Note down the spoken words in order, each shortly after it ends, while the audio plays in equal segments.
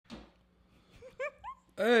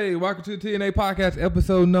Hey, welcome to the TNA Podcast,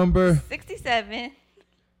 episode number 67.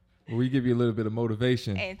 Where we give you a little bit of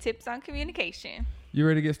motivation. And tips on communication. You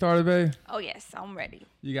ready to get started, babe? Oh, yes, I'm ready.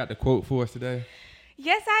 You got the quote for us today?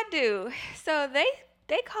 Yes, I do. So they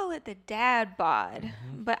call it the dad bod,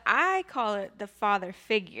 but I call it the father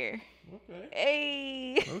figure. Okay.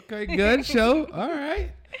 Hey. Okay, good show. All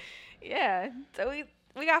right. Yeah. So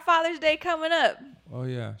we got Father's Day coming up. Oh,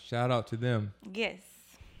 yeah. Shout out to them. Yes.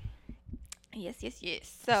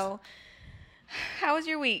 So, how was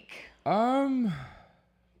your week? My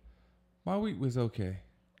week was okay.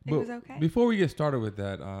 It was okay? Before we get started with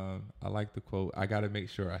that, I like the quote. I got to make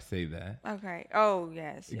sure I say that. Okay. Oh,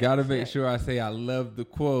 yes. Got to make sure I say I love the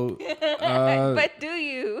quote. But do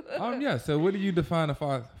you? Yeah. So what do you define a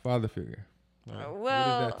father figure? Well, what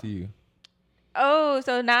is that to you? Oh,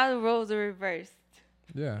 so now the roles are reversed.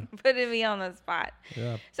 Yeah. Putting me on the spot.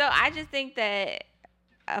 Yeah. So I just think that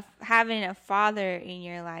having a father in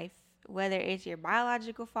your life, whether it's your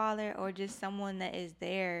biological father or just someone that is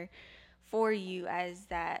there for you as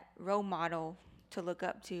that role model to look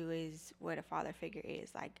up to, is what a father figure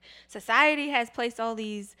is. Like, society has placed all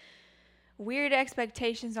these weird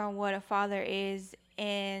expectations on what a father is,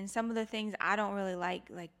 and some of the things I don't really like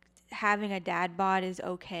having a dad bod is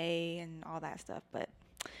okay and all that stuff. But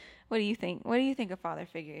what do you think? What do you think a father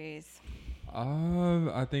figure is?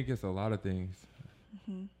 I think it's a lot of things.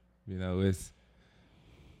 Mm-hmm. You know, it's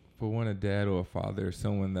for one, a dad or a father,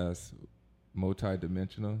 someone that's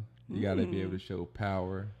multi-dimensional. You got to be able to show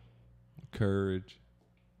power, courage,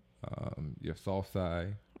 your soft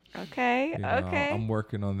side. Okay. You know, Okay. I'm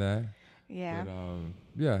working on that. Yeah.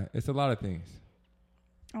 But, yeah, it's a lot of things.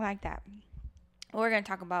 I like that. We're going to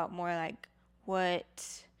talk about more like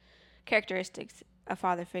what characteristics a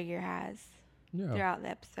father figure has throughout the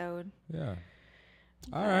episode. Yeah.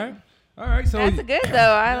 All right. So that's good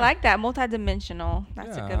though. I like that. Multidimensional.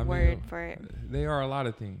 That's a good word for it. They are a lot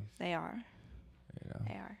of things. They are. Yeah.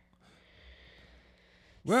 They are.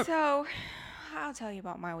 Well, so I'll tell you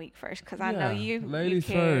about my week first, because I know you. Ladies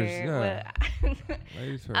you care. first. Yeah.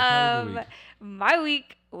 Ladies first. How was your week? My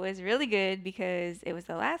week was really good because it was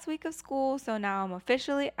the last week of school. So now I'm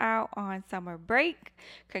officially out on summer break.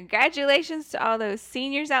 Congratulations to all those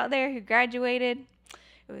seniors out there who graduated.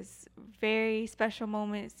 It was a very special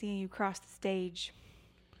moment seeing you cross the stage.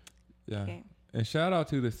 Yeah. Okay. And shout out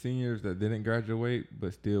to the seniors that didn't graduate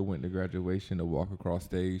but still went to graduation to walk across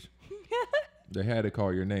stage. They had to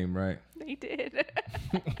call your name, right? They did.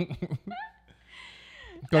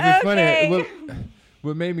 Because it's funny.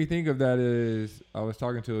 What made me think of that is I was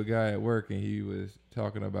talking to a guy at work, and he was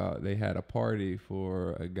talking about they had a party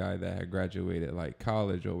for a guy that had graduated like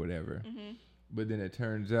college or whatever. Mm-hmm. But then it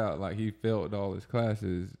turns out like he failed all his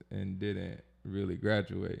classes and didn't really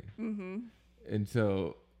graduate. Mm-hmm. And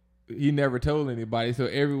so he never told anybody. So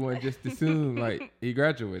everyone just assumed like he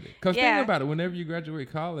graduated. Because think about it. Whenever you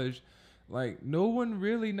graduate college, like no one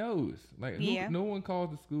really knows. Like no one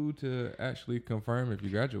calls the school to actually confirm if you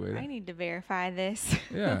graduated. I need to verify this.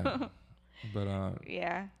 Yeah. But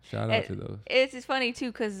shout out to those. It's just funny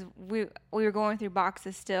too, because we were going through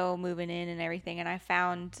boxes still, moving in and everything, and I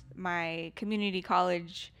found my community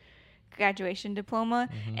college graduation diploma,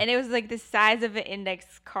 and it was like the size of an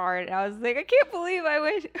index card. And I was like, I can't believe I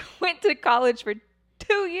went to college for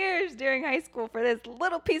 2 years during high school for this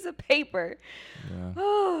little piece of paper. Yeah.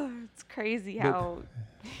 Oh, it's crazy how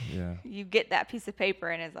you get that piece of paper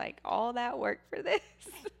and it's like all that work for this.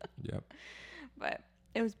 Yep. But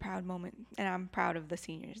it was a proud moment, and I'm proud of the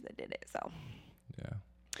seniors that did it. So, yeah.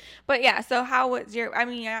 But yeah, so how was your? I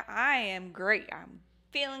mean, I am great. I'm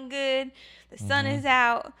feeling good. The sun is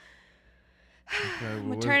out. Okay, well,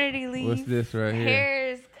 maternity leave. What's this right here?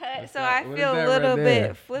 Hair is cut, so I feel a little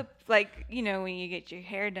bit flipped. Like, you know, when you get your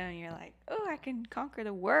hair done, you're like, oh, I can conquer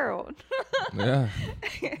the world. Yeah.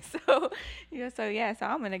 So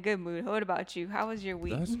I'm in a good mood. What about you? How was your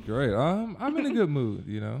week? That's great. I'm in a good mood,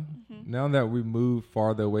 you know. Mm-hmm. Now that we moved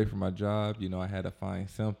farther away from my job, you know, I had to find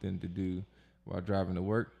something to do while driving to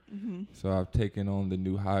work. Mm-hmm. So I've taken on the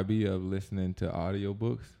new hobby of listening to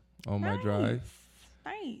audiobooks on my drive.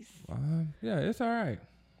 Nice. Yeah, it's all right.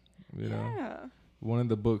 You know, one of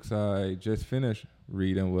the books I just finished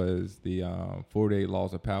reading was the 48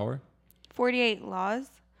 Laws of Power. 48 Laws?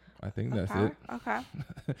 I think that's it. Okay.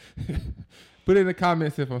 Put it in the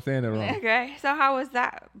comments if I'm saying it wrong. Okay. So how was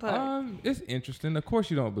that book? It's interesting. Of course,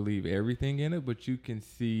 you don't believe everything in it, but you can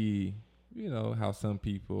see, you know, how some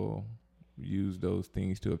people use those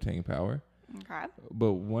things to obtain power. Okay.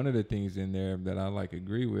 But one of the things in there that I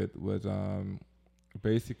agree with was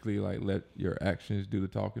basically like let your actions do the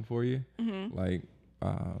talking for you. Mm-hmm. Like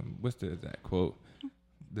what's the exact quote?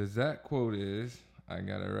 The exact quote is I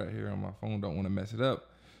got it right here on my phone. Don't want to mess it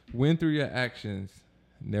up. Win through your actions,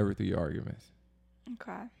 never through your arguments.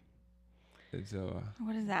 Okay. And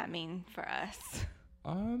what does that mean for us?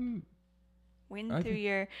 Win I through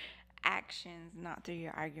your actions, not through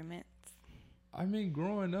your arguments. I mean,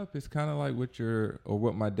 growing up, it's kind of like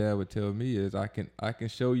what my dad would tell me is I can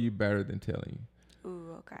show you better than telling you.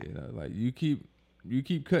 Ooh, okay. You know, like you keep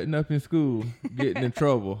cutting up in school, getting in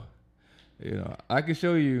trouble. You know, I can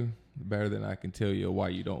show you better than I can tell you why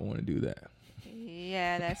you don't want to do that.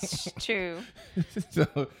 Yeah, that's true.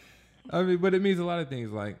 So, I mean, but it means a lot of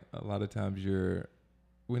things. Like a lot of times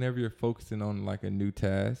whenever you're focusing on like a new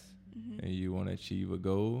task and you want to achieve a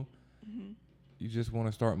goal, you just want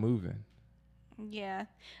to start moving. Yeah.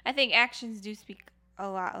 I think actions do speak a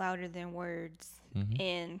lot louder than words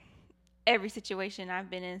in every situation I've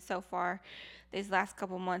been in so far. These last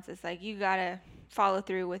couple months, it's like you got to follow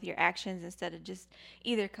through with your actions instead of just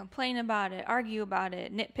either complain about it, argue about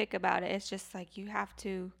it, nitpick about it. It's just like you have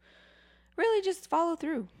to really just follow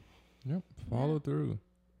through. Yep, follow through.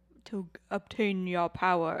 To obtain your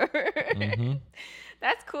power.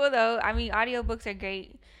 That's cool, though. I mean, audiobooks are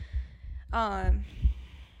great. I'm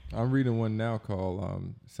reading one now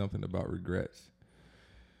called something about regrets.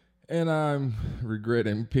 And I'm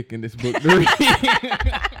regretting picking this book to read.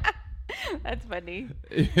 That's funny.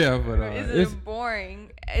 Yeah, but it's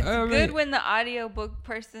boring. It's good when the audiobook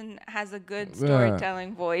person has a good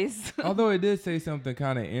storytelling voice. Although it did say something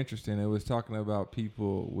kind of interesting. It was talking about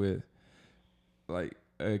people with, like,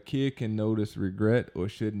 a kid can notice regret or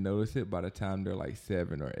shouldn't notice it by the time they're like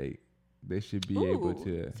 7 or 8. They should be able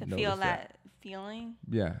to feel that feeling.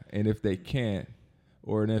 Yeah, and if they can't,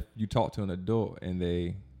 or if you talk to an adult and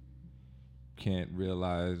they can't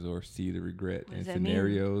realize or see the regret in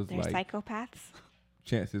scenarios, they're like psychopaths.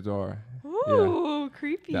 Chances are. Ooh,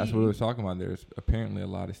 creepy. That's what it was talking about. There's apparently a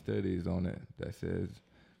lot of studies on it that says,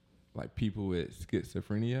 like, people with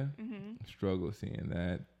schizophrenia struggle seeing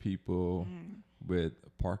that. People with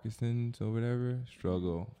Parkinson's or whatever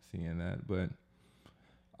struggle seeing that. But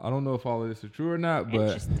I don't know if all of this is true or not, but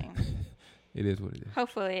interesting. It is what it is.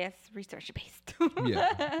 Hopefully it's research based.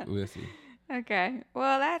 Yeah, we'll see. Okay.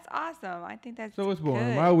 Well, that's awesome. I think that's so it's boring.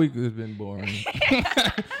 Good. My week has been boring.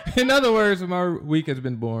 In other words, my week has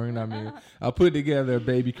been boring. I mean, I put together a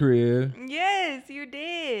baby crib. Yes, you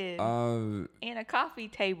did. And a coffee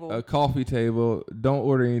table. A coffee table. Don't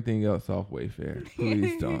order anything else off Wayfair.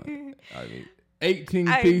 Please don't. I mean,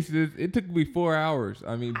 18 pieces. It took me 4 hours.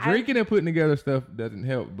 I mean, drinking and putting together stuff doesn't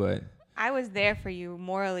help, but I was there for you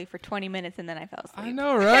morally for 20 minutes and then I fell asleep. I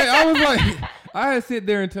know, right? I was like, I had sit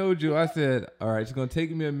there and told you, I said, all right, it's going to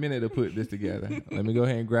take me a minute to put this together. Let me go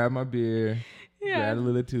ahead and grab my beer, grab the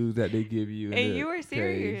little tubes that they give you. And you were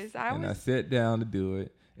serious. I sat down to do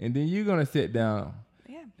it. And then you're going to sit down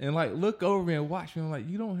and like look over me and watch me. I'm like,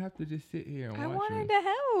 you don't have to just sit here and watch me. I wanted to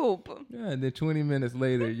help. Yeah, and then 20 minutes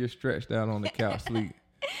later, you're stretched out on the couch sleep.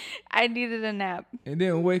 I needed a nap. And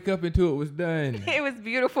then wake up until it was done. It was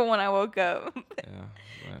beautiful when I woke up.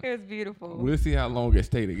 Yeah, it was beautiful. We'll see how long it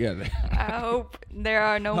stay together. I hope there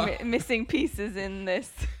are no missing pieces in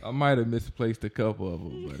this. I might have misplaced a couple of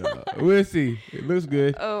them, but we'll see. It looks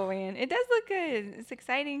good. Oh, man. It does look good. It's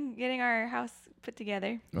exciting getting our house put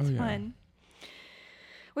together. It's fun.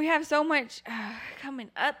 We have so much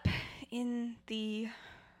coming up in the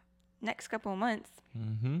next couple of months.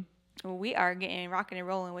 We are getting rocking and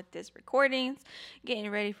rolling with this recordings, getting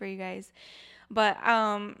ready for you guys. But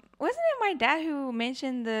wasn't it my dad who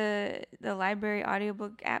mentioned the library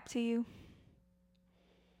audiobook app to you?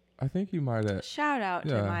 I think he might have. Shout out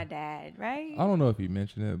to my dad, right? I don't know if he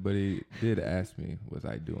mentioned it, but he did ask me, was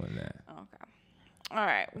I doing that? Okay. All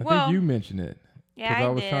right. I think you mentioned it. Yeah, because I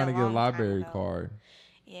was trying to get a library card.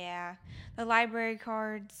 Yeah. The library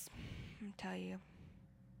cards, I'll tell you,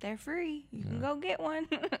 they're free. You can go get one.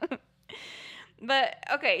 But,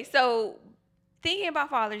 okay, so thinking about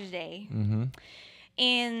Father's Day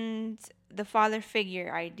and the father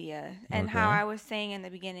figure idea and how I was saying in the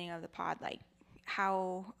beginning of the pod, like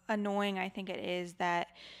how annoying I think it is that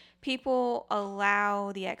people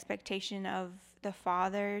allow the expectation of the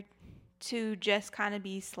father to just kind of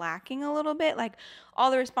be slacking a little bit. Like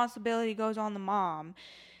all the responsibility goes on the mom.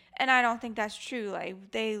 And I don't think that's true.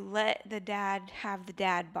 Like, they let the dad have the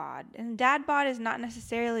dad bod. And dad bod is not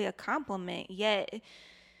necessarily a compliment, yet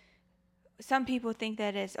some people think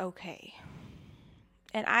that it's okay.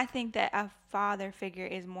 And I think that a father figure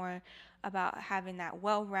is more about having that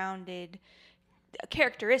well-rounded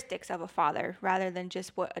characteristics of a father rather than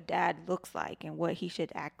just what a dad looks like and what he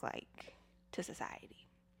should act like to society.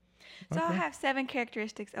 So I Okay. have 7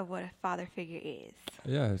 characteristics of what a father figure is.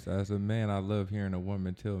 Yes, as a man, I love hearing a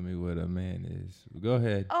woman tell me what a man is. Go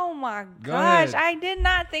ahead. Oh my Go gosh, ahead. I did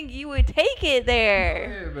not think you would take it Go there.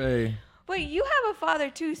 ahead, babe. But you have a father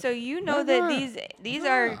too, so you know That's that right. these Yeah,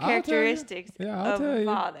 are I'll tell you. characteristics Yeah, I'll of tell a you.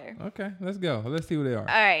 father. Okay, let's go. Let's see what they are. All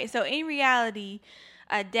right, so in reality,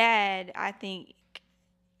 a dad, I think,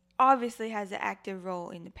 obviously has an active role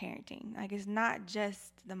in the parenting. Like, it's not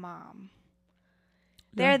just the mom.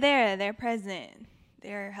 Yeah. They're there, they're present,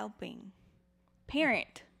 they're helping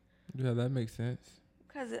parent. Yeah, that makes sense.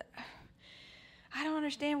 Because I don't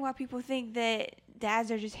understand why people think that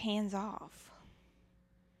dads are just hands off.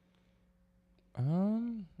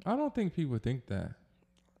 I don't think people think that.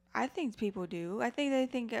 I think people do. I think they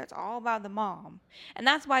think it's all about the mom. And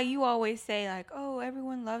that's why you always say, like, oh,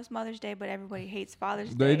 everyone loves Mother's Day, but everybody hates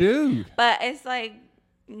Father's Day. They do. But it's like,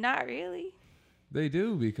 not really. They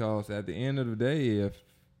do, because at the end of the day, if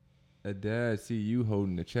a dad see you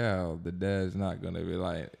holding the child, the dad's not gonna be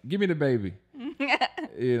like, "Give me the baby."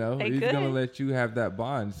 You know, They he's gonna could. let you have that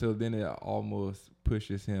bond. So then it almost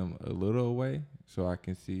pushes him a little away. So I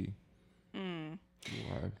can see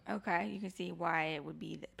why. Okay, you can see why it would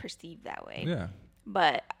be perceived that way. Yeah,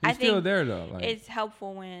 But he's I still think there though. Like, it's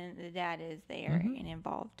helpful when the dad is there and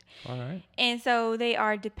involved. all right. And so they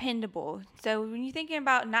are dependable. So when you're thinking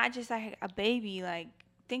about not just like a baby, like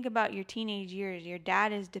think about your teenage years. Your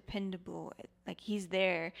dad is dependable. Like he's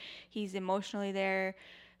there. He's emotionally there,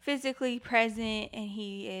 physically present, and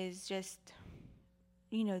he is just,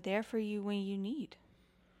 there for you when you need.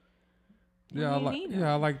 Yeah, When you need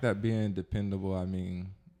I him. like that, being dependable. I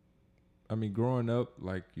mean, growing up,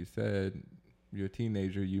 like you said, you're a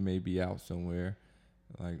teenager, you may be out somewhere.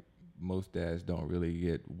 Like most dads don't really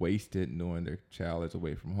get wasted knowing their child is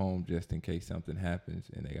away from home just in case something happens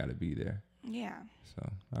and they got to be there. Yeah. So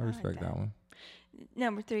I like respect that. that one.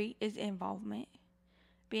 Number 3 is involvement.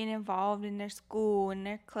 Being involved in their school and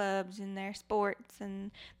their clubs and their sports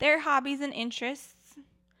and their hobbies and interests.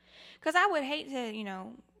 Because I would hate to,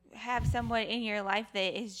 have someone in your life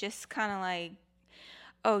that is just kind of like,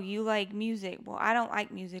 oh, you like music. Well, I don't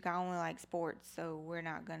like music. I only like sports. So we're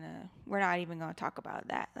not even going to talk about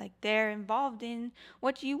that. Like, they're involved in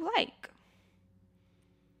what you like.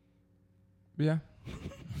 Yeah.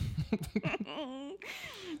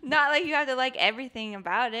 Not like you have to like everything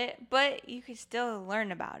about it, but you can still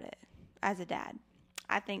learn about it as a dad.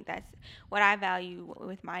 I think that's what I value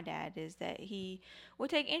with my dad, is that he would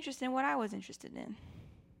take interest in what I was interested in.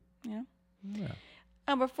 Yeah.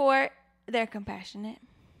 Number 4, they're compassionate.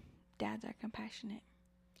 Dads are compassionate.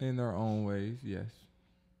 In their own ways, yes.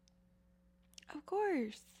 Of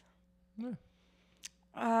course. Yeah.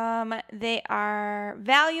 They are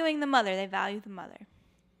valuing the mother. They value the mother.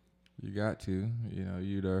 You got to.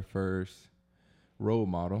 You're their first role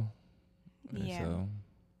model. And Yeah. so,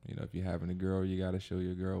 if you're having a girl, you got to show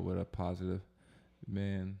your girl what a positive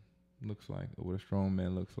man looks like, or what a strong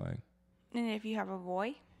man looks like. And if you have a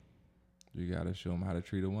boy, You got to show them how to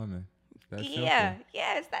treat a woman. That's yeah, simple.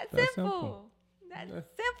 yes, that's That's simple. simple. That's Yeah.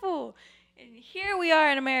 simple. And here we are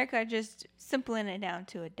in America, just simpling it down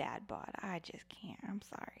to a dad bod. I just can't. I'm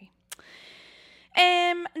sorry.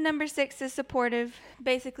 Number 6 is supportive.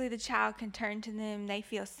 Basically, the child can turn to them. They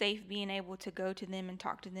feel safe being able to go to them and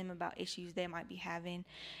talk to them about issues they might be having.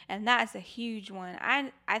 And that's a huge one.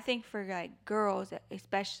 I think for like girls,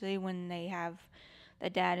 especially when they have a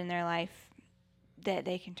dad in their life that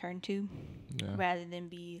they can turn to, Yeah. rather than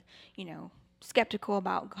be, skeptical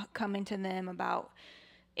about coming to them about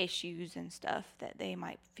issues and stuff that they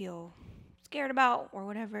might feel scared about or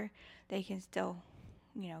whatever. They can still,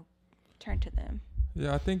 turn to them.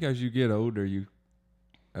 Yeah, I think as you get older,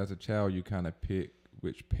 as a child, you kind of pick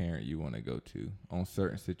which parent you want to go to on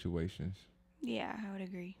certain situations. Yeah, I would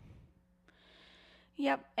agree.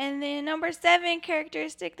 Yep. And then number 7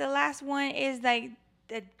 characteristic, the last one, is like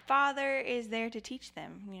the father is there to teach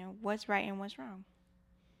them, what's right and what's wrong.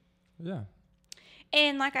 Yeah.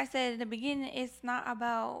 And like I said at the beginning, it's not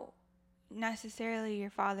about necessarily your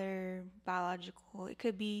father biological. It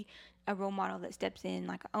could be a role model that steps in,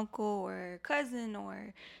 like an uncle or cousin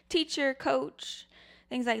or teacher, coach,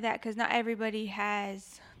 things like that, because not everybody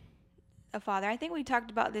has a father. I think we talked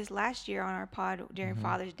about this last year on our pod during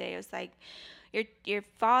Father's Day. It was like your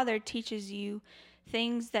father teaches you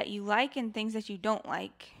things that you like and things that you don't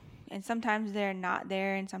like, and sometimes they're not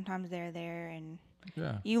there and sometimes they're there, and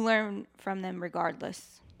Yeah. you learn from them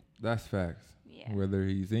regardless. That's facts. Yeah. Whether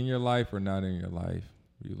he's in your life or not in your life,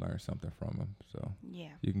 you learn something from him. So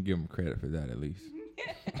Yeah. you can give him credit for that at least.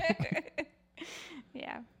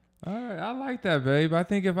 Yeah. All right, I like that, babe. I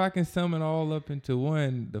think if I can sum it all up into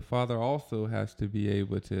one, the father also has to be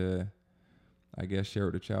able to, I guess, share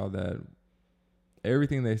with the child that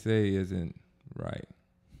everything they say isn't right.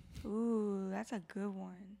 Ooh, that's a good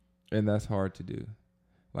one. And that's hard to do.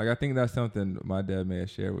 Like, I think that's something my dad may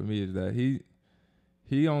have shared with me, is that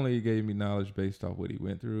he only gave me knowledge based off what he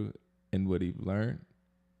went through and what he learned,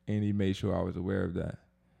 and he made sure I was aware of that.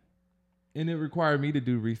 And it required me to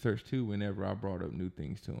do research too whenever I brought up new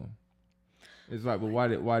things to him. It's like, well,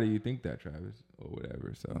 why do you think that, Travis, or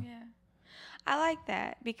whatever? So Yeah, I like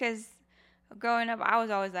that because growing up, I was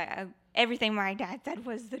always like, everything my dad said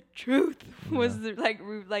was the truth, was like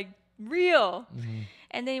real. Mm-hmm.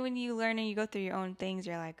 And then when you learn and you go through your own things,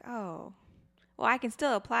 you're like, oh, well, I can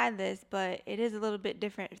still apply this, but it is a little bit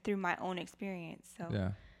different through my own experience. So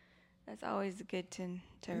yeah, that's always good to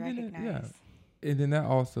And recognize. and then that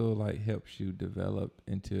also like helps you develop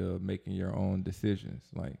into making your own decisions.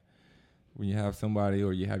 Like when you have somebody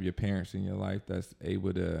or you have your parents in your life that's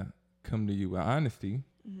able to come to you with honesty,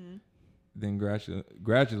 Mm-hmm. then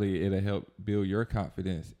gradually it'll help build your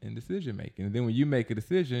confidence in decision making. And then when you make a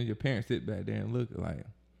decision, your parents sit back there and look like,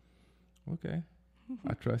 okay,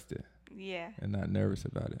 I trust it, Yeah. and not nervous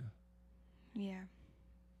about it. Yeah.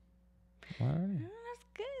 All right. That's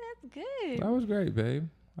good. That's good. That was great, babe.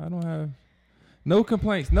 I don't have no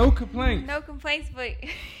complaints. No complaints. No complaints, but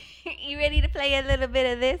you ready to play a little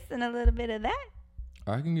bit of this and a little bit of that?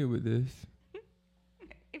 I can get with this.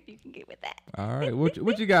 If you can get with that. All right.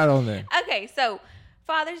 What you got on there? Okay, so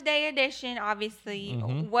Father's Day edition, obviously.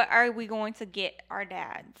 Mhm. What are we going to get our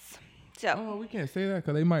dads? So, Oh, we can't say that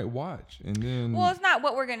because they might watch, and then well, it's not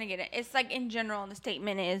what we're gonna get. It's like in general, the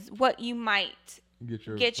statement is what you might get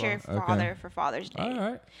your father for Father's Day. All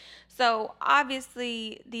right. So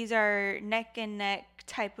obviously, these are neck and neck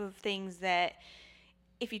type of things that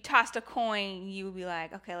if you tossed a coin, you would be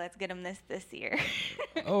like, okay, let's get him this year.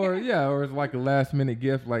 or it's like a last minute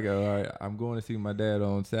gift. Like, all right, I'm going to see my dad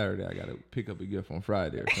on Saturday. I got to pick up a gift on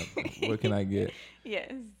Friday or something. What can I get?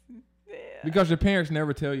 Yes. Yeah. Because your parents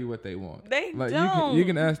never tell you what they want. They like don't. You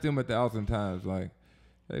can ask them 1,000 times. Like,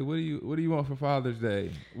 hey, what do you want for Father's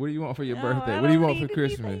Day? What do you want for your birthday? What do you want for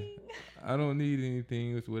Christmas? Anything. I don't need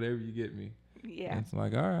anything. It's whatever you get me. Yeah. And it's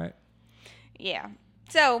like, all right. Yeah.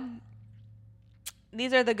 So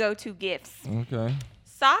these are the go-to gifts. Okay.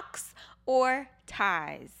 Socks or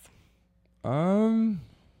ties?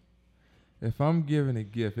 If I'm giving a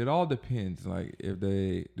gift, it all depends. Like, if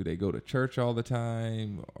do they go to church all the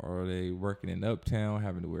time, or are they working in Uptown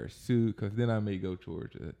having to wear a suit? Because then I may go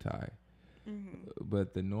towards a tie. Mm-hmm.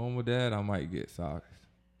 But the normal dad, I might get socks.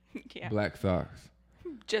 Yeah. Black socks.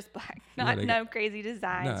 Just black. Yeah, No crazy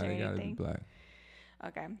designs or they gotta be anything. black.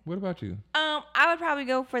 Okay. What about you? I would probably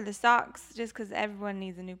go for the socks just because everyone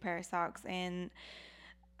needs a new pair of socks, and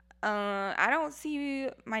I don't see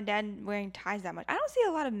my dad wearing ties that much. I don't see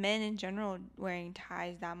a lot of men in general wearing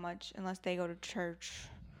ties that much unless they go to church.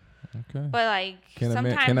 Okay. But like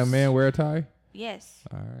sometimes, can a man wear a tie? Yes.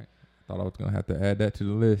 All right. Thought I was gonna have to add that to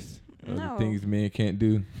the list of No. the things men can't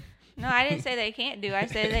do. No, I didn't say they can't do. I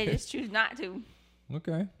said they just choose not to.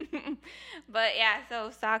 Okay. But yeah,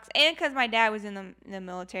 so socks, and because my dad was in the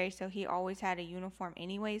military, so he always had a uniform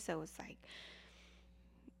anyway. So it's like,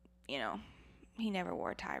 he never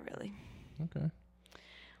wore a tie really. Okay.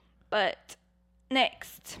 But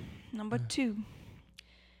next, number 2,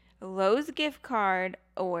 a Lowe's gift card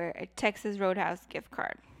or a Texas Roadhouse gift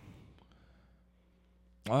card.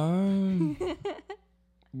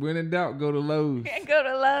 When in doubt, go to Lowe's. Go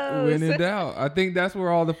to Lowe's. When in doubt, I think that's where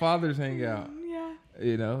all the fathers hang out. Yeah.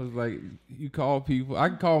 It's like you call people. I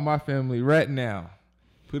can call my family right now.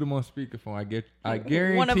 Put them on speakerphone. I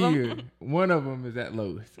guarantee one of them is at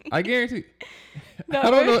Lowe's. I guarantee. No. I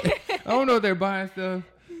don't know if they're buying stuff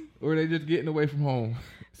or they're just getting away from home.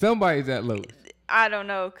 Somebody's at Lowe's. I don't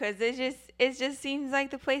know, cause it just seems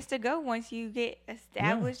like the place to go once you get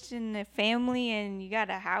established in a family and you got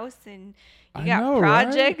a house and you got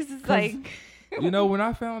projects. Right? It's like, when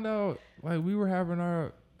I found out like we were having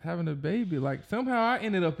a baby, like somehow I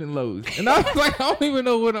ended up in Lowe's, and I was like, I don't even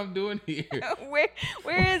know what I'm doing here. where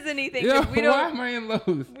is anything? Yeah, We don't. why am I in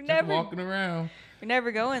Lowe's? We Just walking around. We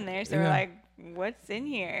never go in there, so we're like, what's in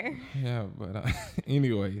here? Yeah, but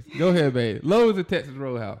anyways, go ahead, babe. Lowe's or Texas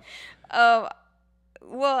Roadhouse?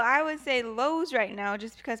 Well, I would say Lowe's right now,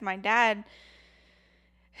 just because my dad.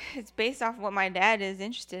 It's based off what my dad is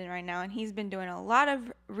interested in right now, and he's been doing a lot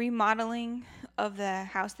of remodeling of the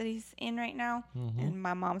house that he's in right now. Mm-hmm. And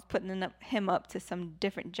my mom's putting him up to some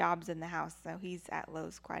different jobs in the house, so he's at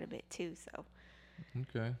Lowe's quite a bit too. So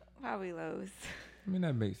Okay. probably Lowe's. I mean,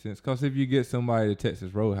 that makes sense. Because if you get somebody the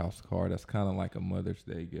Texas Roadhouse card, that's kind of like a Mother's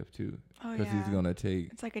Day gift, too. Oh, Because he's going to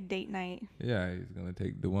take... It's like a date night. Yeah, he's going to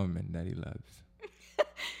take the woman that he loves.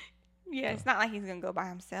 Yeah, it's not like he's going to go by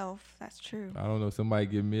himself. That's true. I don't know. Somebody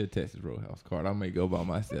give me a Texas Roadhouse card. I may go by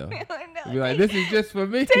myself. No, Be like, this is just for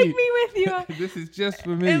me. Take me with you. This is just for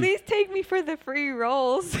me. At least take me for the free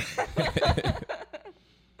rolls.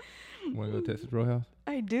 Want to go to Texas Roadhouse?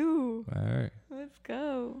 I do. All right. Let's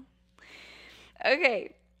go.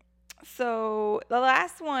 Okay. So the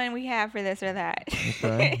last one we have for this or that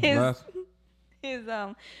Okay. is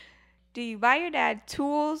do you buy your dad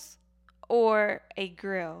tools or a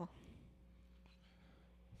grill?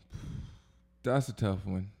 That's a tough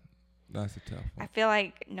one. I feel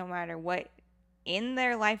like no matter what, in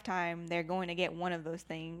their lifetime, they're going to get one of those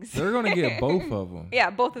things. They're going to get both of them. Yeah,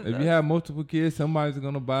 both of them. If you have multiple kids, somebody's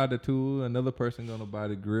going to buy the tool, another person going to buy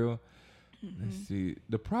the grill. Mm-hmm. Let's see.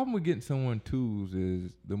 The problem with getting someone tools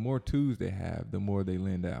is the more tools they have, the more they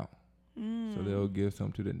lend out. So they'll give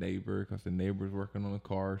some to the neighbor because the neighbor's working on a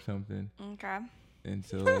car or something. Okay. And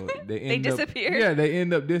so they disappear. Yeah, they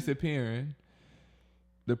end up disappearing.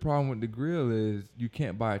 The problem with the grill is you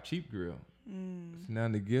can't buy a cheap grill. So now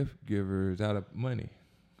the gift giver is out of money.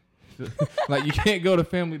 So, like you can't go to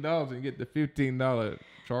Family Dollars and get the $15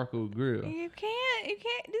 charcoal grill. You can't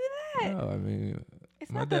do that. No, I mean,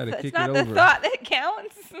 it's my not dad the kick it's not it the over. thought that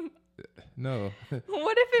counts. No.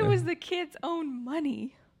 What if it was the kid's own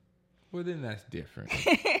money? Well, then that's different.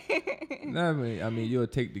 I mean, you'll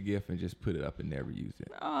take the gift and just put it up and never use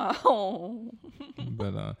it. Oh.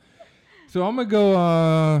 But so I'm gonna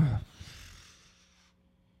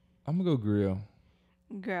go grill.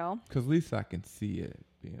 Girl. Cause at least I can see it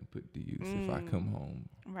being put to use if I come home.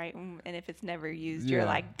 Right, and if it's never used, Yeah. you're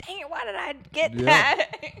like, dang it, why did I get that?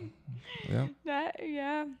 Yeah.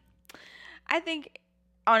 Yeah. I think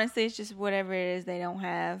honestly, it's just whatever it is they don't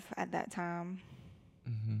have at that time.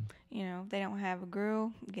 Mm-hmm. You know, if they don't have a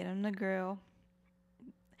grill, get them the grill.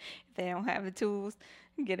 If they don't have the tools,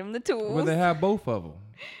 get them the tools. Well, they have both of them.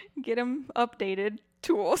 Get them updated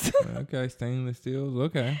tools. Okay, stainless steels.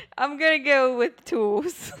 Okay. I'm going to go with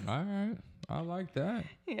tools. All right. I like that.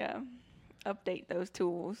 Yeah. Update those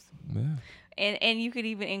tools. Yeah. And you could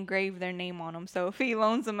even engrave their name on them. So if he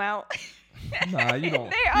loans them out, Nah, you don't.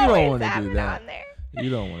 they You always don't want to have do it that. on there. You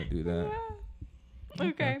don't want to do that.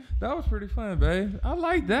 Okay. That was pretty fun, babe. I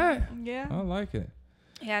like that. Yeah. I like it.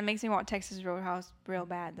 Yeah, it makes me want Texas Roadhouse real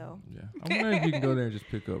bad, though. Yeah. I'm wondering if you can go there and just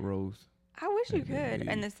pick up rolls. I wish you Yeah. could.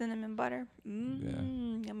 And the cinnamon butter.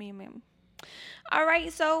 Yummy, yummy. All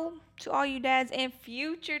right, so to all you dads and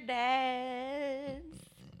future dads,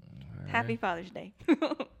 happy Father's Day.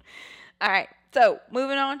 All right, so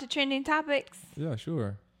moving on to trending topics. Yeah,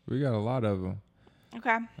 sure. We got a lot of them. Okay.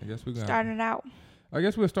 I guess we're Starting it out. I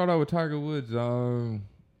guess we'll start out with Tiger Woods.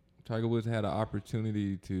 Tiger Woods had an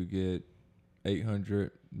opportunity to get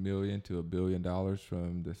 $800 million to $1 billion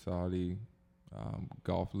from the Saudi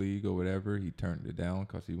Golf League or whatever. He turned it down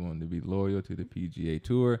because he wanted to be loyal to the PGA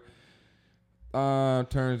Tour.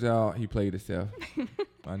 Turns out he played himself.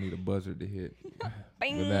 I need a buzzer to hit.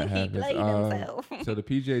 Bing, when that he happens. played himself. So the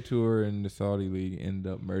PGA Tour and the Saudi League end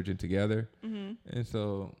up merging together, Mm-hmm. and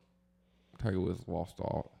so Tiger Woods lost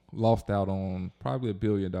out on probably $1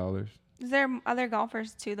 billion. Is there other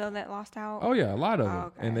golfers too though that lost out? Oh yeah, a lot of them,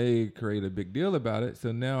 okay. and they create a big deal about it.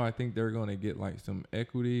 So now I think they're going to get like some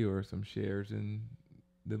equity or some shares in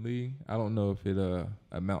the league. I don't know if it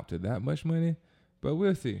amount to that much money, but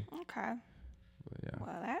we'll see. Okay. But yeah,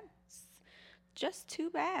 Well, that's just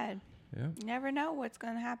too bad. yeah. You never know what's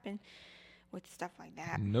gonna happen with stuff like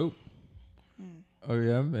that. Nope. Oh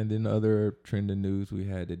yeah, and then other trending news, we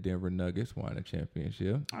had the Denver Nuggets won a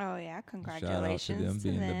championship. Oh yeah, congratulations Shout out to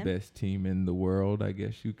them being the best team in the world, I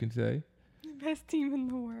guess you can say. Best team in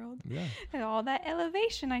the world. Yeah. And all that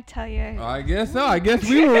elevation, I tell you. I guess so. I guess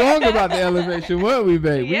we were wrong about the elevation, weren't we,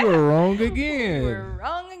 babe? Yeah. We were wrong again. We're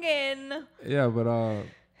wrong again. Yeah, but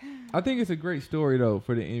I think it's a great story though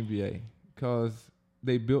for the NBA because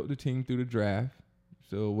they built the team through the draft,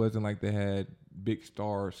 so it wasn't like they had big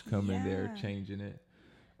stars coming there changing it.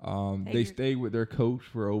 They stayed with their coach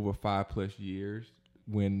for over 5+ years.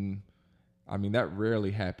 When, I mean, that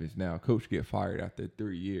rarely happens now. Coach get fired after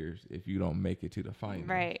 3 years if you don't make it to the final.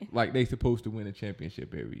 Right. Like they supposed to win a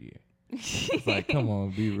championship every year. It's like, come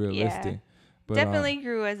on, be realistic. Yeah. But, Definitely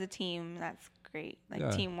grew as a team. That's great. Like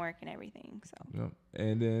yeah. teamwork and everything. So. Yep.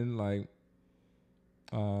 And then like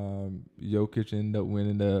Jokic ended up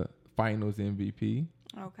winning the Finals MVP.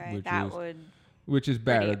 Okay, Which is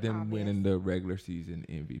better pretty than obvious. winning the regular season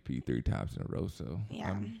MVP 3 times in a row. So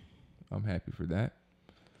Yeah. I'm happy for that.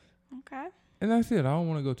 Okay. And that's it. I don't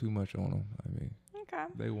want to go too much on them. I mean, Okay.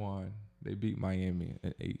 They won. They beat Miami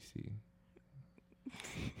at 8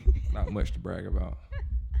 Not much to brag about.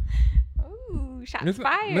 Ooh, shots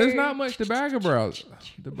fired. There's not much to brag about.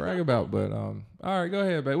 But all right, go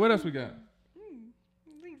ahead, babe. What else we got?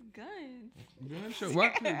 These guns. Gun show.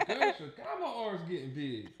 Watch this gun show. God, my arms getting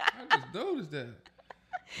big. I just noticed that.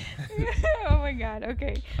 Oh my God.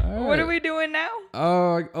 Okay. Right. What are we doing now?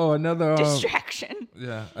 Another distraction.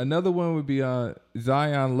 Yeah, another one would be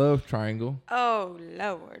Zion love triangle. Oh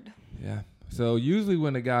Lord. Yeah. So usually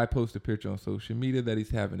when a guy posts a picture on social media that he's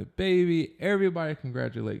having a baby, everybody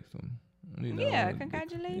congratulates him. You know, yeah,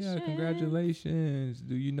 congratulations. Yeah, congratulations.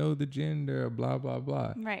 Do you know the gender? Blah, blah,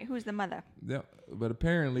 blah. Right. Who's the mother? Yeah, but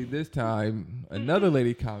apparently this time another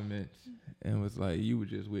lady comments and was like, "You were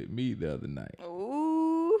just with me the other night."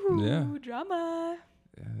 Ooh, yeah. Drama.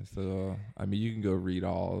 Yeah, so I mean, you can go read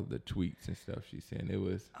all the tweets and stuff she's saying. It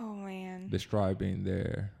was describing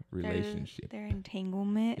their relationship, their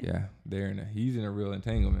entanglement. Yeah, he's in a real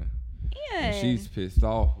entanglement. Yeah, and she's pissed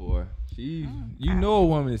off, boy. You know a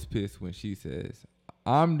woman is pissed when she says,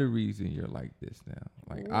 "I'm the reason you're like this now.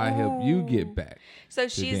 Like I helped you get back." So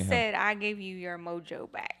she said, "I gave you your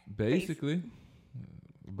mojo back." Basically.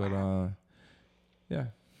 But yeah.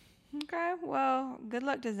 Okay, well, good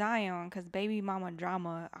luck to Zion, because baby mama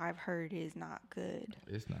drama, I've heard, is not good.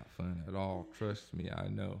 It's not fun at all. Trust me, I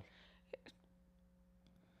know.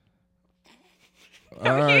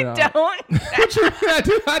 No, you don't.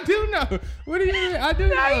 I do know. What do you mean? I do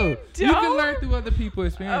know. You can learn through other people's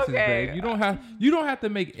experiences, babe. You don't have to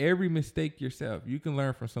make every mistake yourself. You can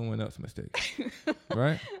learn from someone else's mistakes.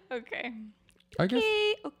 Right? Okay.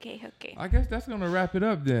 Okay. I guess that's gonna wrap it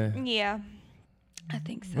up then. Yeah. I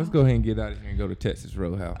think so. Let's go ahead and get out of here and go to Texas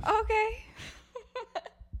Roadhouse. Okay.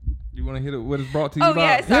 You want to hit what is brought to you by? Oh,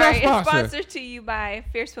 yeah, sorry. It's sponsored to you by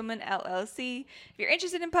Fierce Woman LLC. If you're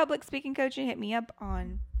interested in public speaking coaching, hit me up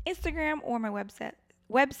on Instagram or my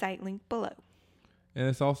website link below. And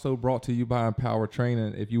it's also brought to you by Empower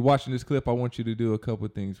Training. If you're watching this clip, I want you to do a couple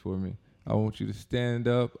of things for me. I want you to stand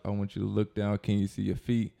up. I want you to look down. Can you see your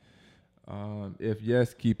feet? If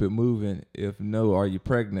yes, keep it moving. If no, are you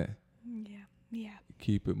pregnant? Yeah.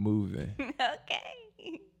 Keep it moving.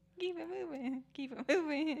 Okay. Keep it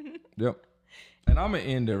moving. Yep. And I'm going to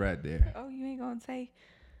end it right there. Oh, you ain't going to say?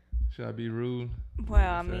 Should I be rude?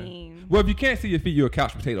 Well, I mean. Well, if you can't see your feet, you're a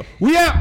couch potato. We out!